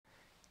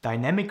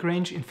Dynamic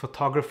range in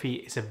photography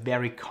is a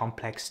very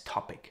complex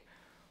topic.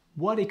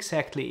 What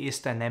exactly is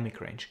dynamic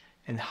range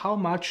and how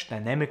much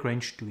dynamic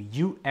range do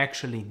you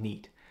actually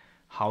need?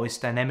 How is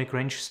dynamic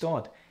range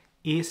stored?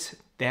 Is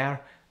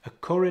there a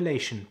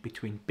correlation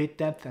between bit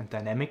depth and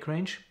dynamic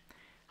range?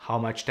 How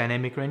much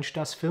dynamic range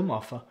does film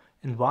offer?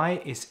 And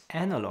why is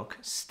analog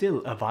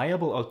still a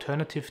viable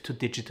alternative to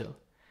digital?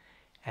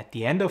 At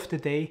the end of the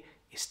day,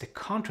 is the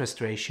contrast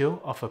ratio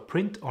of a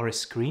print or a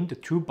screen the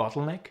true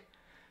bottleneck?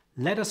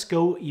 Let us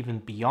go even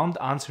beyond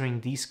answering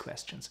these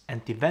questions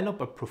and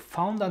develop a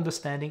profound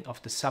understanding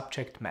of the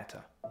subject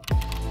matter.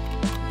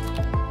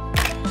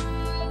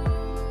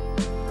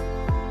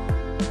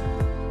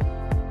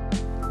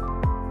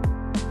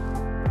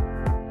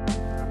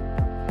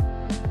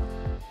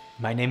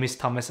 My name is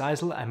Thomas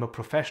Eisl. I'm a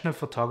professional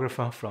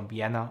photographer from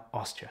Vienna,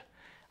 Austria.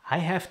 I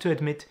have to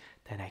admit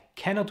that I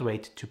cannot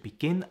wait to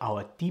begin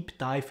our deep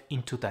dive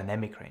into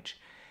dynamic range.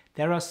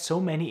 There are so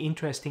many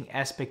interesting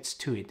aspects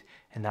to it,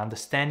 and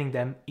understanding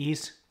them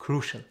is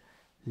crucial.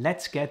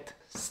 Let's get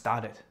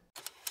started.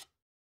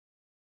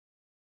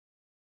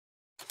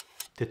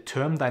 The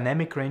term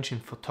dynamic range in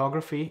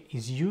photography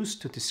is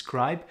used to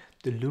describe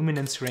the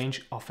luminance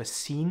range of a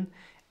scene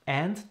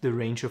and the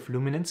range of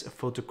luminance a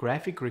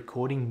photographic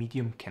recording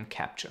medium can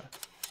capture.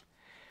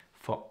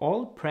 For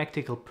all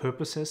practical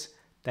purposes,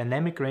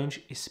 dynamic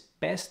range is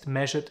best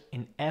measured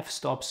in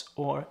f-stops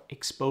or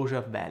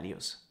exposure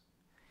values.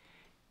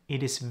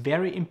 It is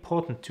very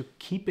important to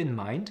keep in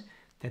mind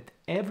that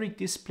every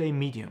display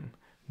medium,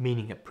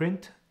 meaning a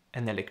print,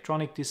 an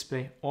electronic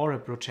display or a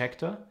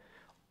projector,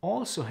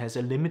 also has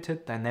a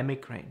limited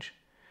dynamic range.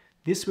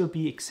 This will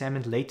be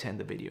examined later in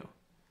the video.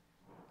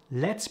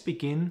 Let's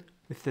begin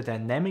with the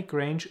dynamic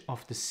range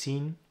of the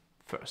scene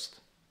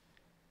first.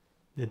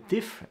 The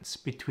difference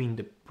between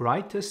the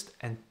brightest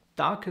and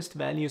darkest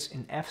values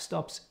in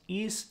f-stops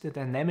is the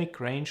dynamic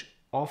range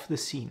of the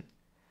scene.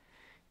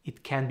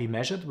 It can be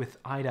measured with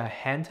either a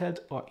handheld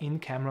or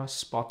in-camera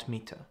spot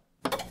meter.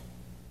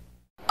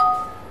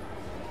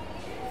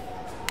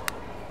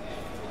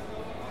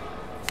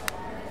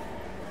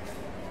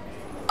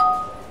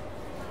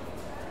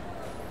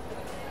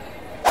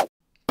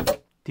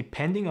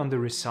 Depending on the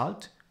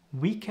result,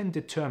 we can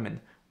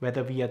determine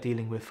whether we are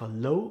dealing with a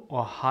low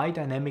or high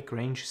dynamic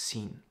range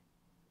scene.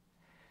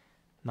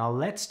 Now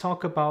let's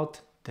talk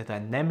about the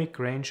dynamic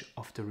range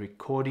of the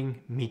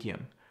recording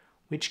medium,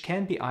 which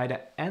can be either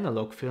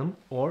analog film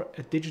or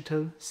a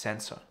digital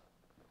sensor.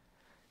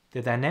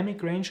 The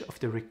dynamic range of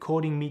the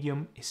recording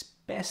medium is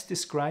best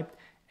described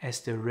as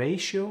the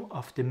ratio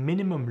of the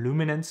minimum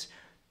luminance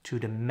to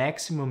the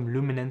maximum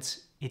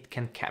luminance it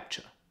can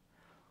capture.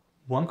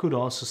 One could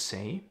also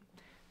say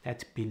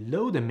that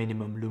below the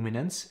minimum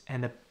luminance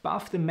and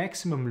above the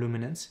maximum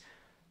luminance,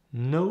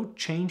 no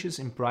changes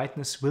in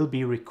brightness will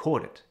be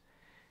recorded.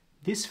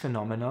 This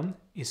phenomenon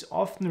is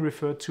often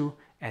referred to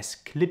as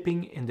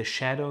clipping in the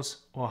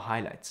shadows or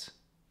highlights.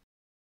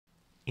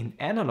 In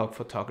analog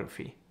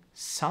photography,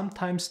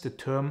 sometimes the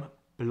term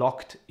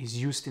blocked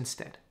is used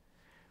instead.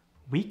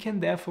 We can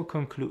therefore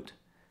conclude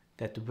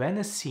that when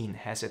a scene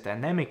has a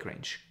dynamic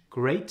range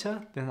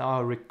greater than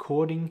our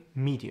recording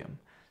medium,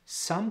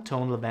 some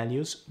tonal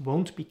values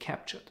won't be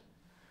captured.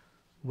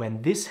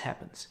 When this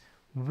happens,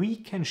 we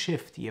can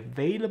shift the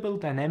available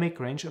dynamic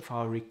range of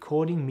our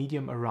recording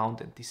medium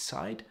around and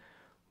decide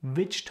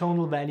which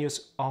tonal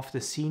values of the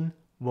scene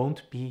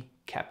won't be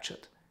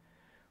captured.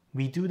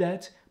 We do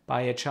that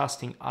by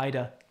adjusting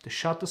either the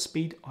shutter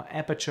speed or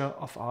aperture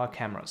of our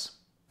cameras.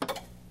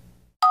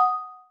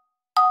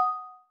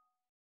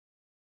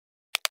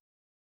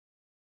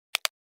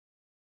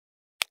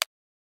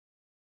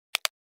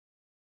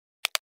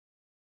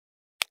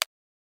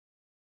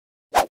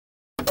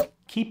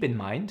 Keep in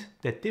mind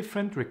that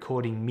different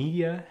recording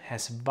media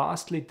has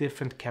vastly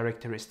different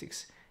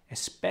characteristics,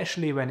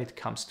 especially when it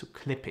comes to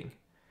clipping.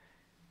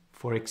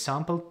 For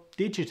example,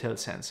 digital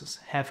sensors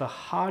have a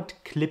hard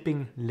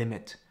clipping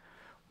limit,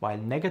 while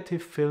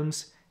negative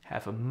films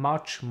have a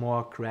much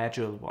more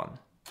gradual one.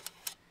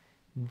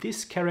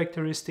 This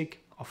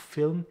characteristic of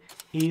film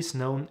is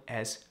known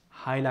as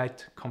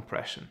highlight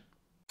compression.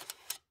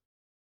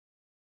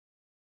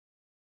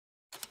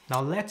 Now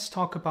let's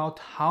talk about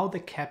how the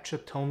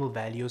captured tonal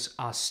values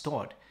are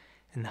stored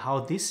and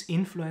how this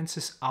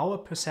influences our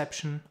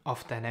perception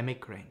of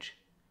dynamic range.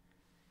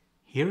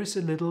 Here is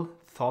a little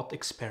thought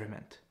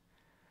experiment.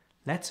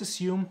 Let's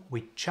assume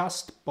we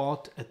just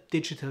bought a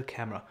digital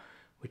camera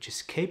which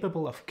is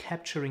capable of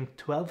capturing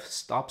 12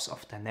 stops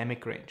of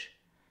dynamic range.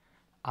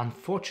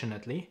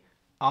 Unfortunately,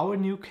 our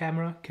new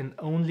camera can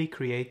only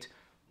create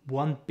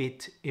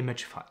 1-bit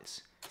image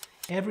files.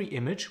 Every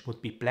image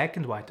would be black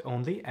and white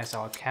only, as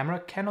our camera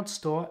cannot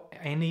store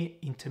any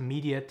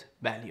intermediate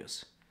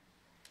values.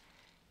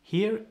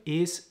 Here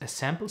is a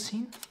sample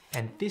scene,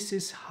 and this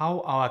is how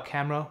our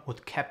camera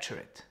would capture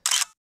it.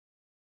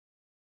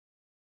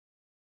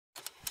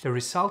 The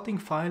resulting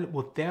file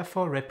would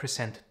therefore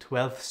represent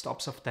 12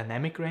 stops of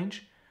dynamic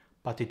range,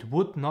 but it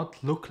would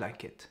not look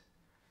like it.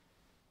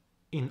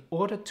 In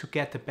order to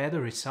get a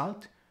better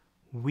result,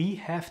 we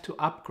have to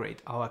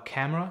upgrade our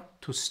camera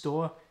to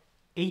store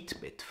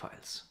 8-bit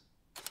files.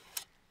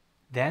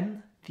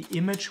 Then the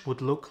image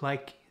would look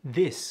like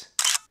this,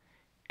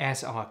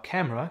 as our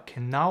camera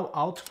can now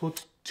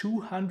output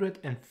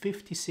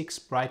 256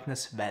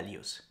 brightness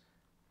values.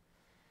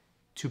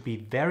 To be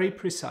very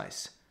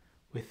precise,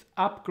 with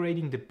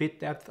upgrading the bit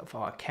depth of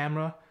our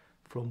camera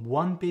from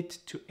 1-bit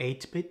to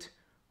 8-bit,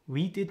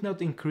 we did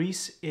not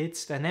increase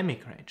its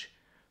dynamic range,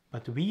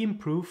 but we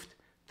improved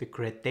the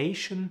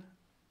gradation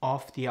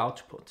of the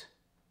output.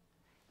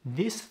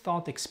 This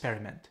thought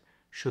experiment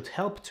should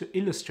help to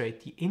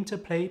illustrate the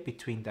interplay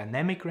between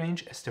dynamic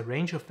range as the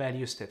range of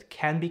values that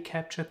can be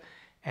captured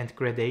and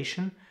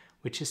gradation,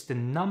 which is the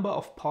number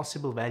of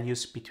possible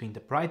values between the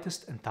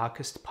brightest and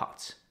darkest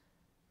parts.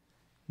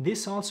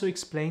 This also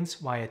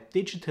explains why a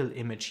digital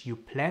image you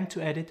plan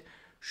to edit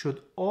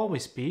should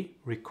always be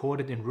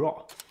recorded in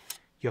RAW.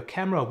 Your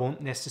camera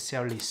won't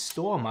necessarily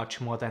store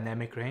much more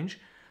dynamic range,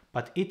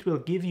 but it will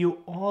give you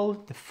all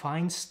the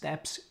fine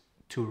steps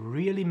to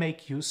really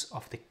make use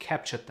of the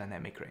captured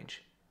dynamic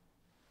range.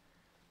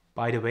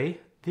 By the way,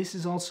 this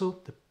is also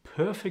the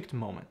perfect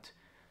moment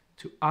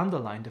to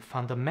underline the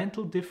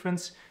fundamental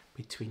difference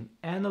between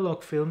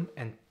analog film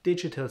and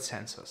digital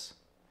sensors.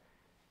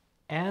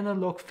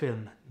 Analog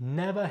film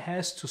never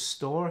has to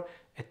store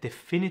a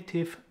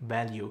definitive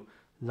value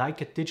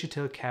like a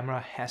digital camera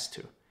has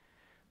to.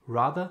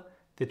 Rather,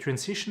 the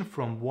transition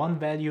from one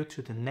value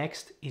to the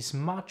next is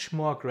much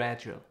more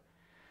gradual.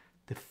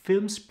 The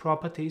film's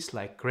properties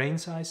like grain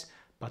size,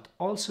 but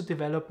also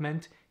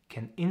development,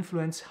 can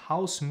influence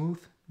how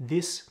smooth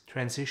this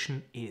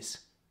transition is.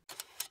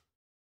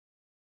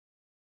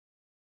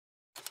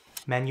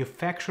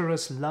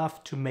 Manufacturers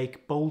love to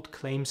make bold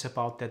claims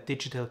about their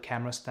digital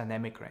camera's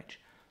dynamic range.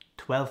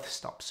 12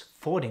 stops,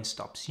 14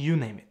 stops, you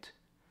name it.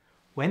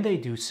 When they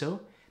do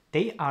so,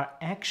 they are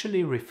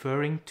actually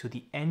referring to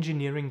the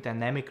engineering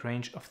dynamic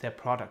range of their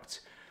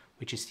products,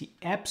 which is the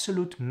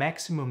absolute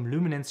maximum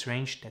luminance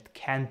range that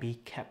can be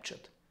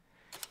captured.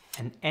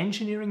 An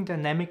engineering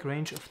dynamic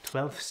range of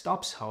 12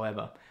 stops,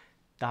 however,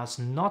 does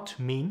not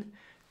mean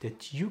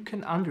that you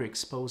can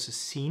underexpose a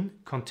scene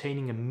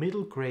containing a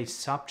middle gray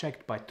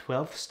subject by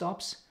 12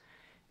 stops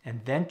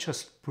and then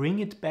just bring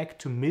it back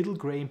to middle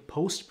gray in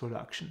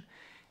post-production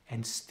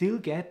and still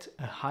get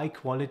a high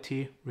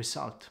quality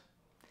result.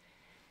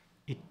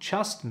 It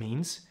just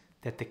means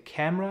that the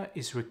camera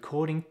is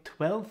recording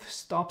 12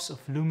 stops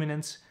of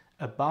luminance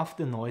above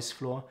the noise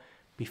floor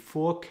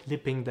before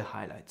clipping the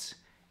highlights,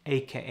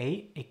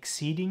 aka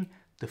exceeding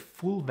the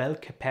full well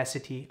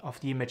capacity of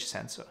the image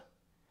sensor.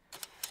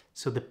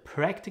 So the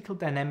practical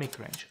dynamic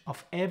range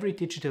of every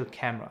digital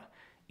camera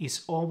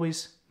is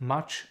always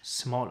much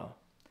smaller.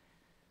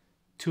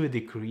 To a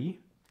degree,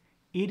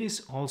 it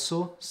is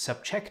also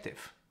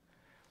subjective.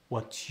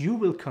 What you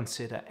will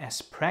consider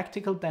as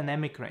practical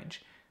dynamic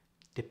range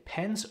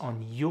depends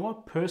on your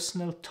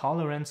personal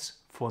tolerance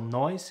for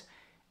noise,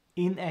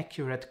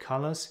 inaccurate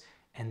colors,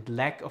 and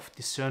lack of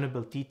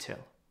discernible detail.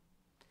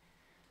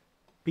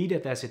 Be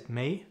that as it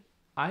may,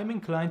 I'm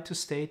inclined to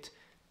state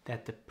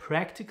that the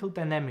practical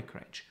dynamic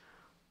range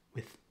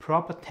with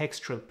proper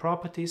textural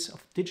properties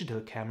of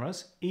digital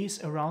cameras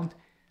is around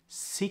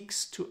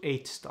 6 to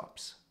 8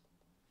 stops.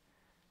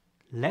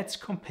 Let's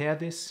compare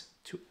this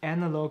to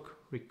analog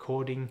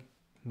recording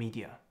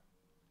media.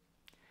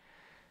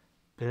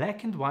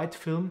 Black and white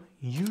film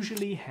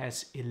usually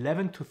has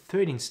 11 to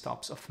 13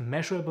 stops of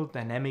measurable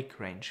dynamic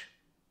range.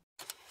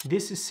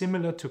 This is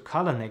similar to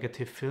color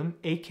negative film,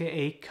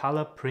 aka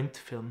color print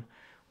film,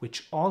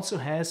 which also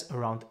has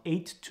around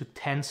 8 to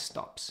 10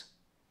 stops.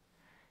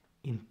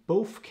 In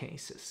both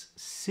cases,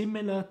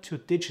 similar to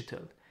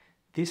digital,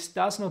 this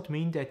does not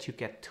mean that you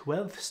get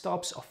 12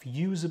 stops of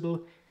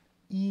usable,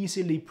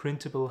 easily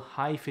printable,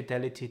 high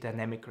fidelity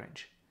dynamic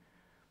range.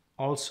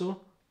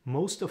 Also,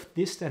 most of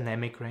this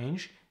dynamic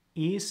range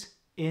is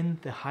in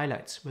the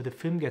highlights, where the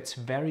film gets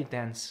very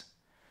dense.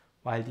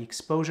 While the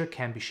exposure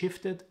can be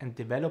shifted and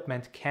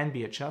development can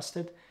be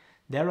adjusted,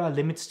 there are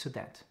limits to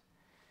that.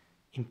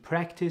 In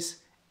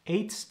practice,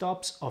 8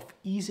 stops of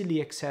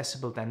easily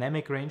accessible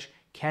dynamic range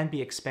can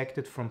be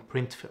expected from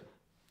print film.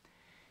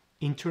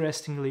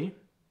 Interestingly,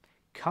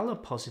 color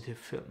positive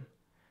film,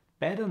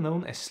 better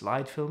known as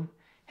slide film,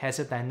 has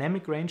a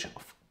dynamic range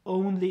of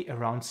only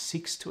around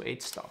 6 to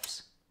 8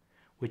 stops,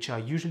 which are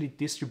usually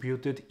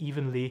distributed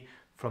evenly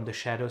from the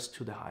shadows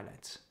to the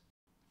highlights.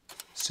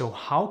 So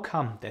how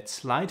come that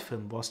slide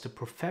film was the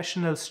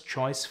professional's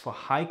choice for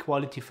high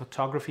quality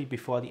photography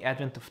before the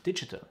advent of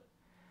digital?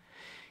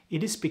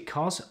 It is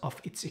because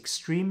of its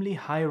extremely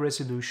high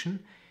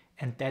resolution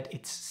and that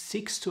its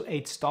 6 to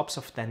 8 stops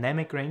of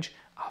dynamic range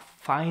are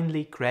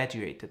finely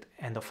graduated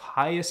and of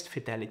highest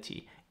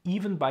fidelity,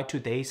 even by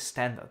today's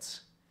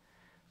standards.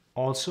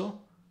 Also,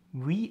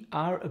 we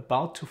are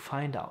about to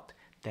find out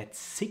that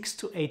 6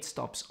 to 8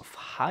 stops of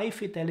high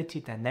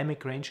fidelity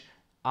dynamic range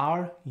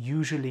are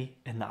usually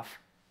enough.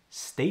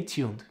 Stay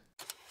tuned.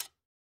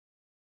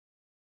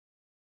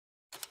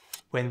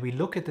 When we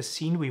look at the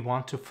scene we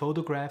want to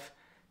photograph,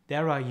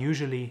 there are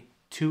usually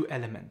two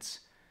elements: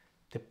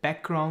 the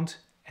background,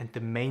 and the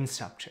main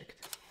subject.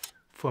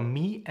 For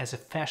me, as a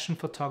fashion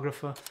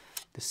photographer,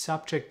 the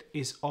subject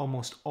is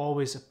almost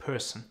always a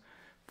person.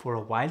 For a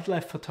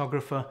wildlife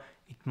photographer,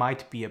 it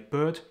might be a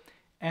bird,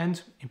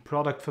 and in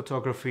product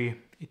photography,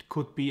 it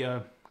could be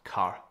a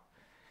car.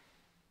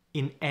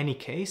 In any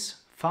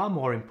case, far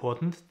more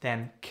important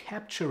than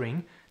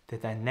capturing the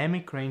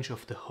dynamic range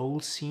of the whole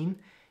scene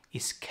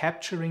is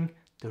capturing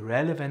the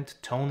relevant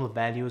tonal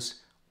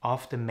values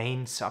of the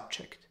main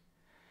subject.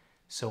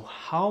 So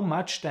how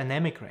much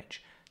dynamic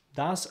range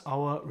does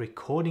our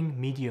recording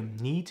medium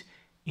need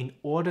in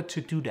order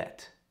to do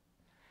that?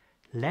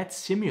 Let's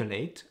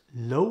simulate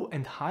low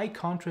and high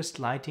contrast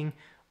lighting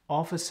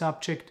of a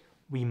subject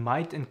we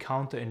might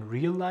encounter in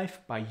real life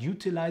by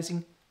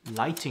utilizing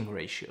lighting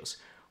ratios,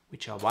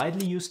 which are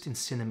widely used in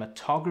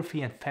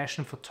cinematography and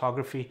fashion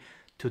photography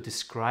to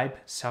describe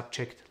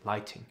subject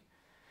lighting.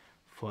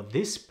 For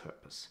this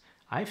purpose,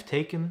 I've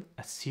taken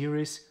a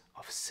series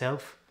of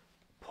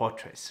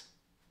self-portraits.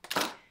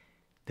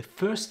 The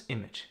first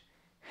image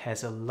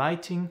has a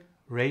lighting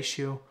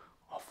ratio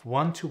of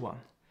 1:1.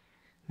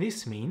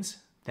 This means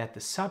that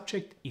the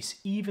subject is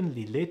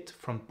evenly lit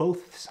from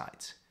both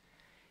sides.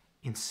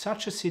 In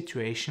such a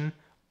situation,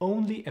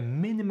 only a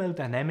minimal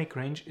dynamic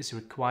range is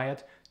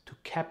required to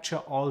capture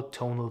all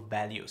tonal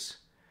values.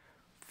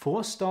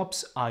 4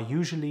 stops are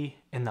usually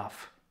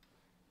enough.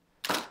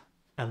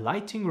 A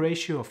lighting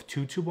ratio of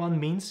 2:1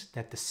 means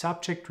that the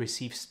subject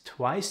receives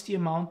twice the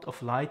amount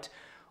of light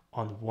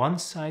on one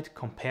side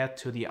compared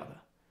to the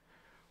other.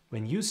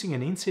 When using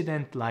an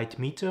incident light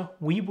meter,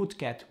 we would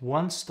get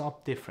 1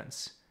 stop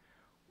difference.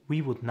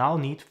 We would now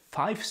need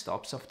 5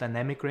 stops of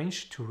dynamic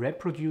range to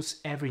reproduce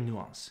every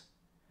nuance.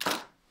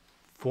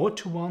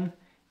 4:1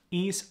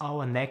 is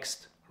our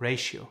next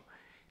ratio.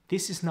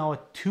 This is now a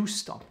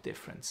 2-stop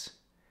difference.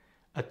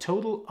 A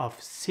total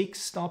of 6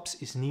 stops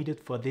is needed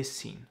for this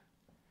scene.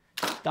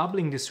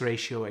 Doubling this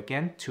ratio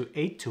again to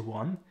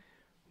 8:1,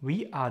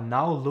 we are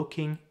now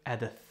looking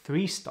at a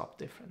 3-stop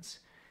difference.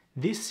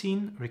 This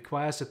scene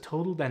requires a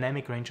total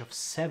dynamic range of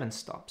 7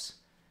 stops.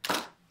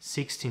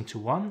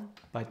 16:1,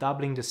 by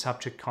doubling the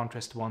subject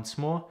contrast once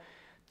more,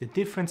 the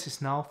difference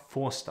is now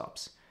 4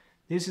 stops.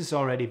 This is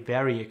already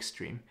very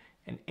extreme,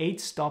 and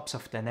 8 stops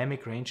of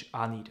dynamic range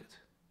are needed.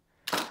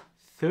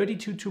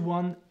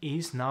 32:1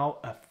 is now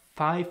a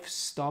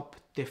 5-stop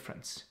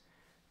difference.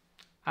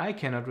 I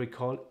cannot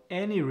recall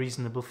any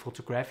reasonable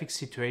photographic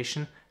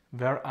situation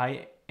where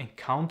I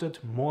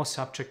encountered more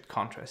subject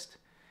contrast.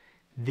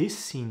 This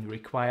scene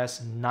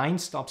requires 9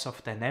 stops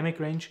of dynamic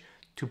range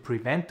to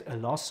prevent a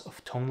loss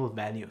of tonal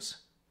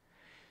values.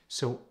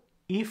 So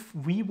if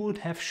we would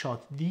have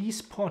shot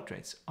these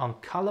portraits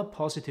on color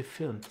positive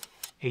film,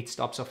 8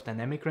 stops of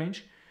dynamic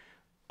range,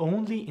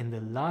 only in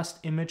the last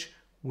image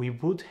we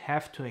would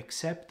have to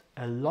accept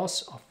a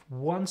loss of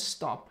 1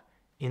 stop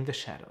in the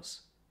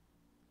shadows.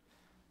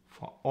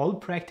 For all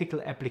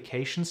practical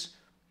applications,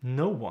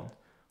 no one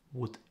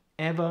would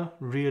ever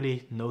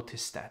really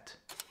notice that.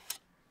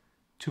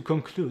 To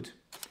conclude,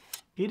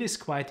 it is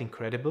quite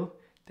incredible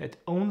that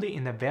only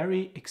in a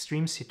very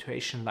extreme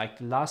situation like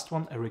the last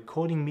one, a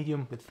recording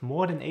medium with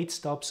more than 8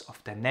 stops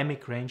of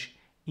dynamic range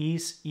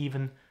is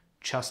even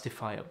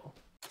justifiable.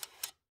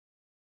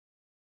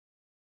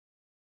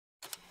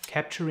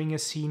 Capturing a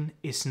scene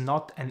is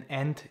not an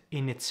end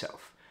in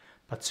itself,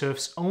 but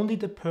serves only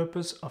the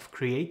purpose of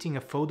creating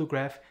a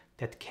photograph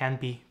that can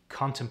be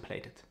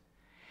contemplated.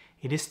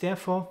 It is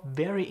therefore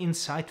very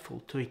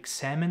insightful to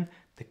examine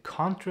the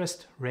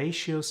contrast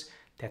ratios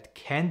that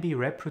can be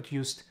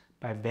reproduced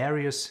by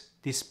various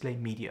display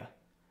media.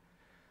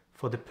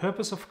 For the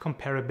purpose of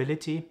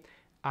comparability,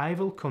 I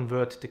will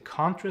convert the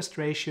contrast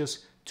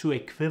ratios to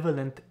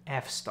equivalent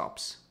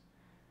f-stops.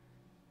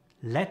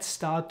 Let's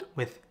start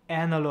with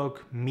analog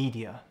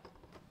media.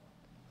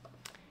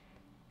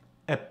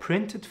 A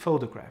printed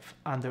photograph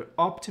under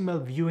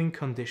optimal viewing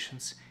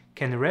conditions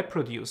can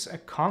reproduce a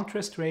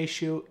contrast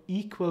ratio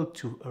equal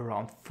to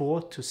around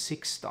 4 to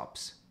 6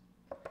 stops.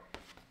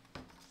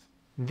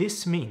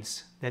 This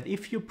means that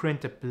if you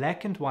print a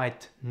black and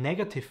white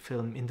negative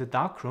film in the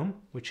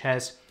darkroom, which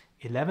has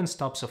 11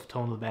 stops of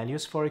tonal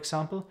values, for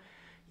example,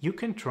 you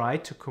can try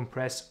to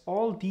compress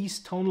all these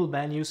tonal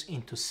values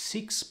into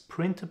 6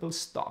 printable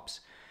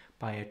stops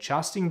by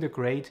adjusting the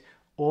grade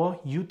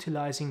or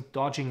utilizing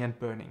dodging and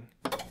burning.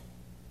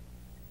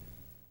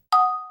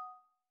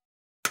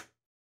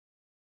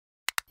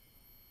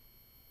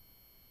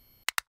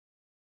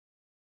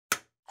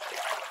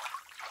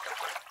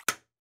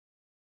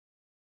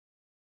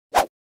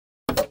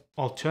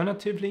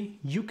 Alternatively,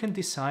 you can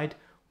decide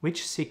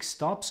which 6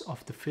 stops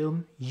of the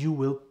film you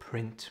will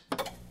print.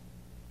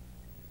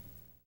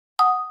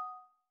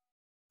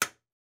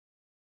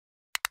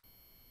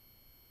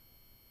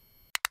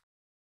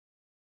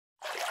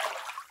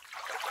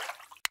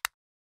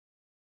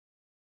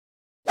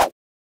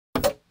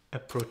 A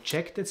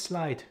projected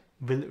slide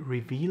will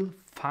reveal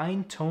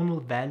fine tonal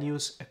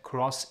values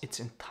across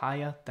its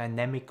entire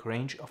dynamic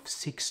range of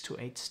 6 to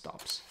 8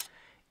 stops,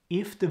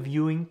 if the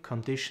viewing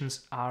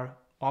conditions are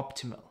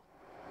optimal.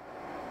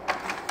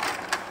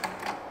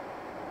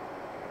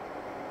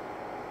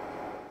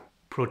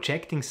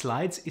 Projecting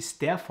slides is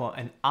therefore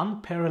an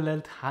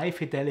unparalleled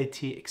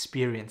high-fidelity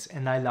experience,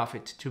 and I love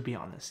it, to be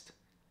honest.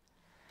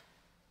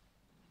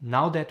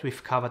 Now that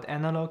we've covered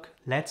analog,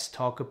 let's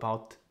talk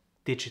about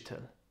digital.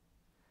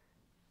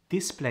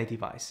 Display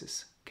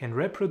devices can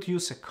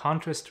reproduce a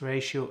contrast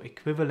ratio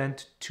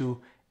equivalent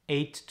to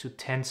 8 to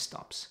 10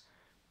 stops,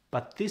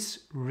 but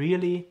this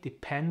really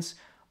depends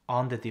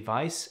on the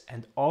device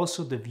and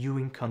also the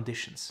viewing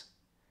conditions.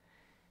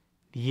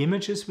 The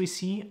images we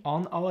see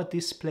on our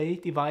display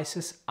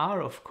devices are,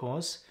 of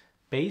course,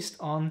 based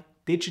on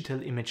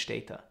digital image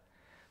data.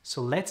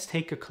 So let's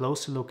take a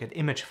closer look at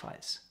image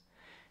files.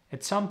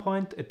 At some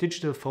point, a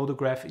digital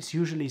photograph is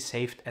usually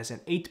saved as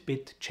an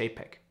 8-bit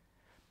JPEG.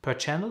 Per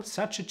channel,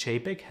 such a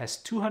JPEG has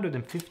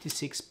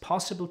 256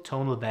 possible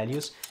tonal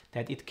values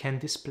that it can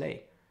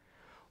display.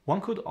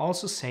 One could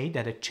also say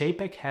that a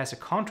JPEG has a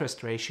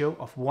contrast ratio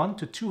of 1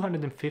 to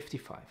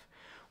 255,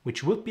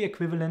 which would be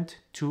equivalent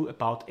to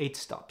about 8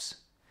 stops.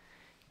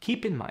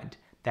 Keep in mind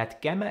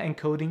that gamma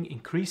encoding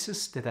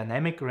increases the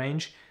dynamic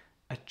range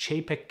a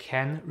JPEG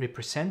can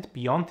represent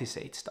beyond these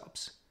 8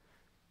 stops.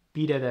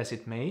 Be that as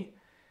it may,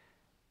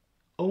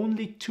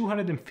 only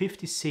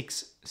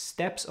 256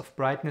 steps of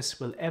brightness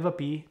will ever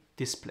be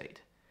displayed.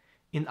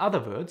 In other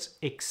words,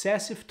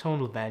 excessive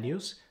tonal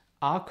values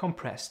are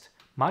compressed,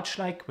 much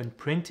like when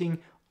printing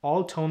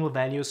all tonal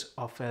values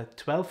of a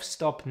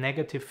 12-stop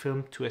negative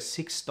film to a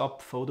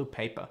 6-stop photo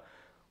paper,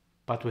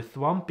 but with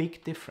one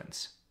big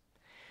difference.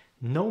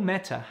 No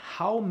matter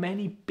how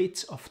many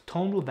bits of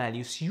tonal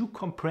values you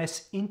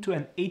compress into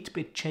an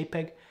 8-bit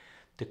JPEG,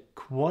 the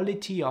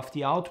quality of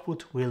the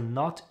output will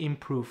not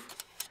improve.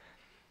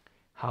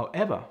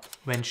 However,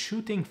 when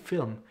shooting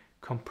film,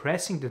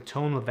 compressing the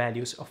tonal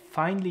values of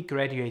finely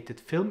graduated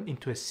film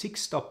into a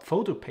 6-stop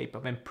photo paper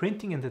when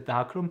printing in the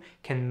darkroom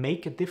can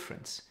make a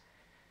difference.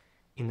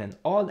 In an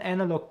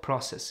all-analog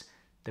process,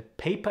 the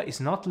paper is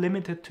not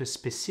limited to a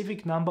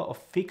specific number of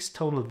fixed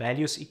tonal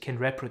values it can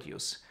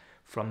reproduce,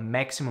 from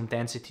maximum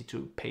density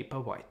to paper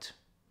white.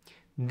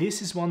 This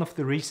is one of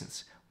the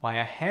reasons why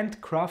a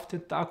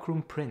handcrafted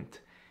darkroom print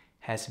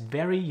has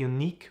very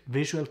unique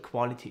visual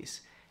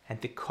qualities,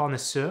 and the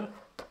connoisseur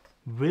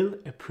will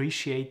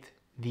appreciate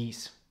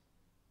these.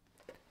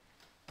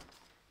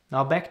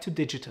 Now back to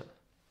digital,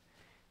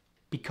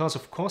 because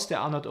of course there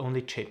are not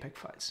only JPEG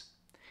files.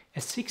 A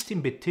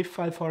 16-bit TIFF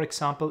file, for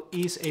example,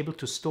 is able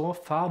to store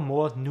far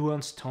more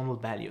nuanced tonal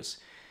values,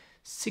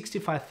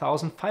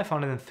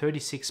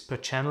 65,536 per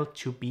channel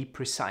to be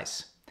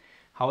precise.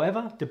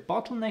 However, the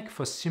bottleneck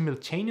for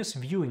simultaneous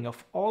viewing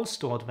of all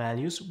stored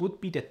values would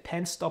be the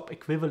 10-stop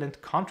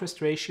equivalent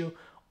contrast ratio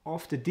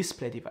of the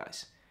display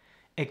device.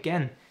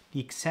 Again, the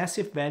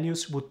excessive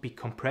values would be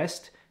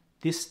compressed,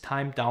 this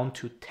time down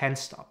to 10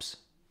 stops.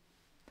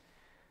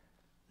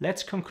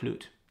 Let's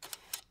conclude.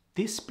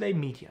 Display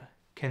media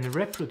can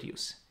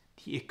reproduce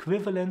the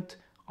equivalent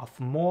of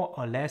more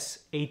or less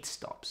 8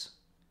 stops.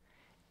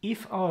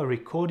 If our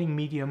recording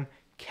medium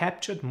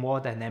captured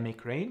more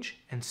dynamic range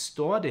and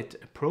stored it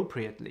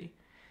appropriately,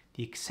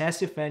 the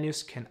excessive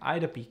values can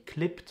either be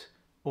clipped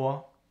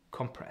or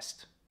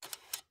compressed.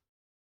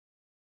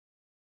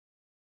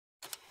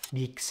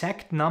 The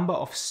exact number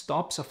of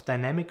stops of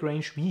dynamic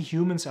range we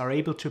humans are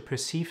able to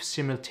perceive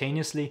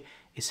simultaneously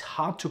is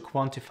hard to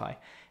quantify,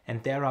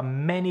 and there are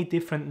many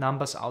different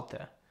numbers out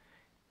there.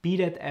 Be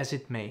that as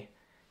it may,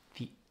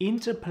 the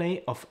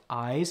interplay of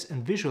eyes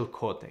and visual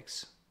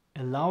cortex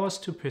allow us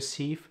to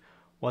perceive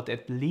what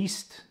at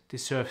least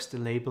deserves the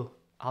label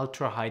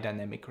ultra-high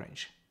dynamic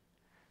range.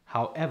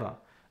 However,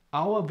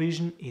 our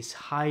vision is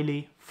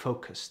highly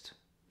focused.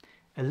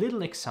 A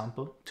little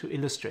example to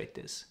illustrate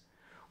this.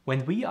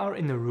 When we are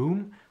in a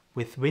room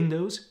with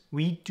windows,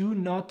 we do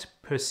not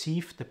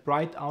perceive the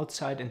bright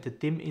outside and the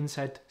dim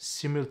inside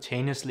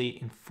simultaneously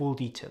in full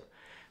detail.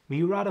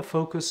 We rather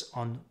focus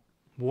on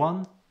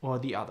one or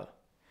the other.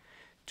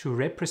 To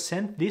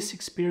represent this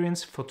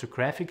experience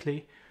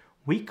photographically,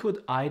 we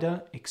could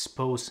either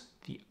expose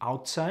the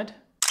outside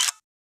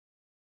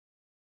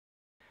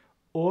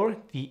or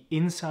the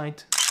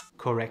inside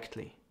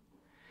correctly,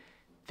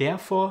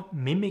 therefore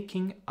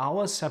mimicking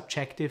our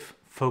subjective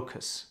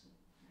focus.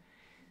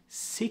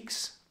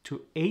 6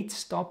 to 8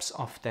 stops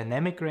of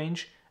dynamic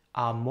range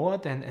are more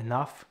than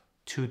enough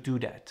to do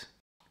that.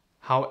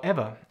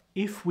 However,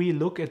 if we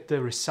look at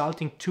the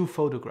resulting 2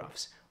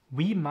 photographs,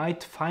 we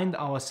might find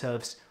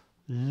ourselves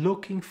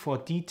looking for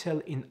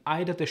detail in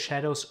either the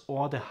shadows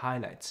or the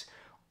highlights,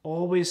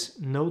 always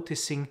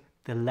noticing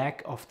the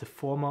lack of the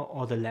former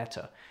or the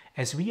latter,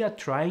 as we are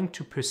trying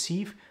to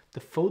perceive the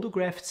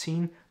photographed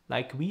scene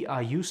like we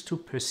are used to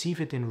perceive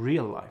it in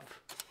real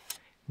life.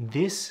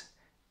 This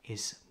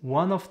is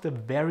one of the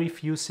very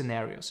few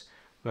scenarios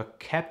where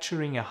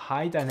capturing a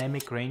high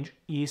dynamic range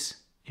is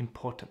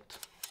important.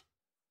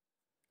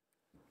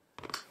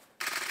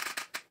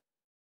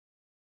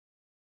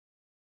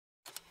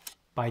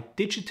 By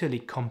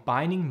digitally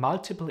combining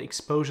multiple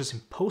exposures in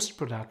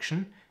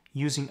post-production,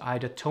 using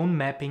either tone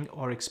mapping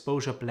or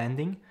exposure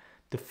blending,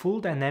 the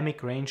full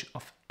dynamic range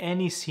of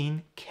any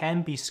scene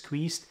can be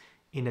squeezed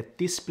in a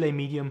display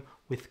medium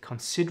with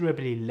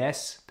considerably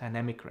less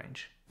dynamic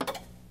range.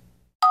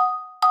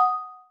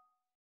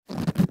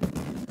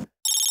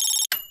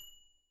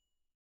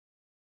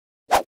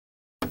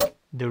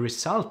 The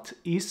result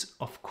is,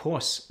 of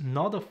course,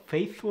 not a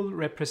faithful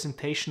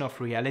representation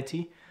of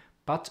reality,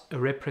 but a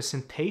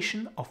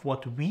representation of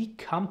what we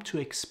come to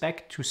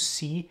expect to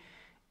see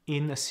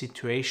in a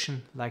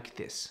situation like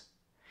this.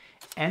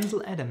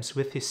 Ansel Adams,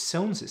 with his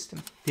zone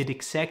system, did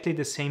exactly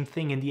the same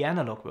thing in the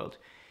analog world.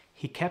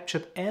 He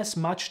captured as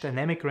much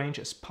dynamic range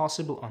as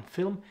possible on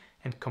film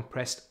and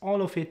compressed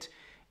all of it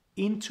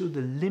into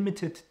the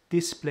limited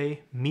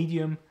display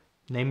medium,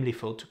 namely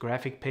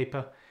photographic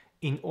paper,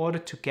 in order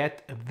to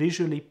get a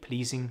visually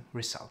pleasing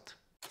result.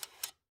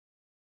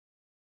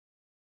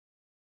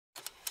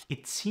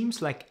 It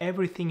seems like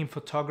everything in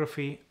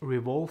photography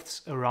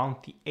revolves around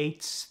the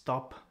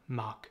 8-stop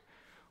mark,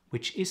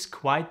 which is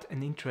quite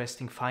an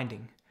interesting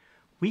finding.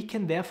 We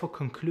can therefore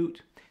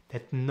conclude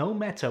that no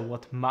matter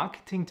what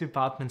marketing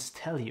departments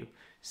tell you,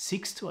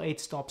 6 to 8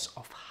 stops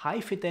of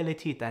high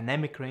fidelity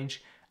dynamic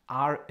range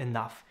are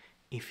enough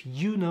if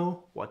you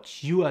know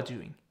what you are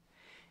doing.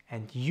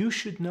 And you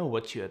should know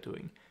what you are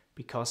doing,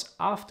 because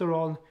after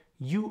all,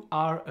 you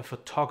are a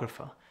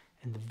photographer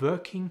and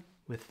working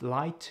with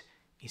light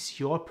is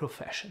your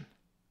profession.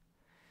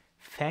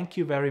 Thank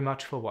you very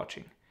much for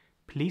watching.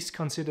 Please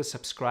consider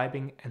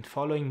subscribing and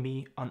following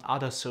me on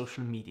other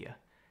social media.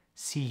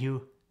 See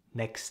you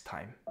next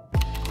time.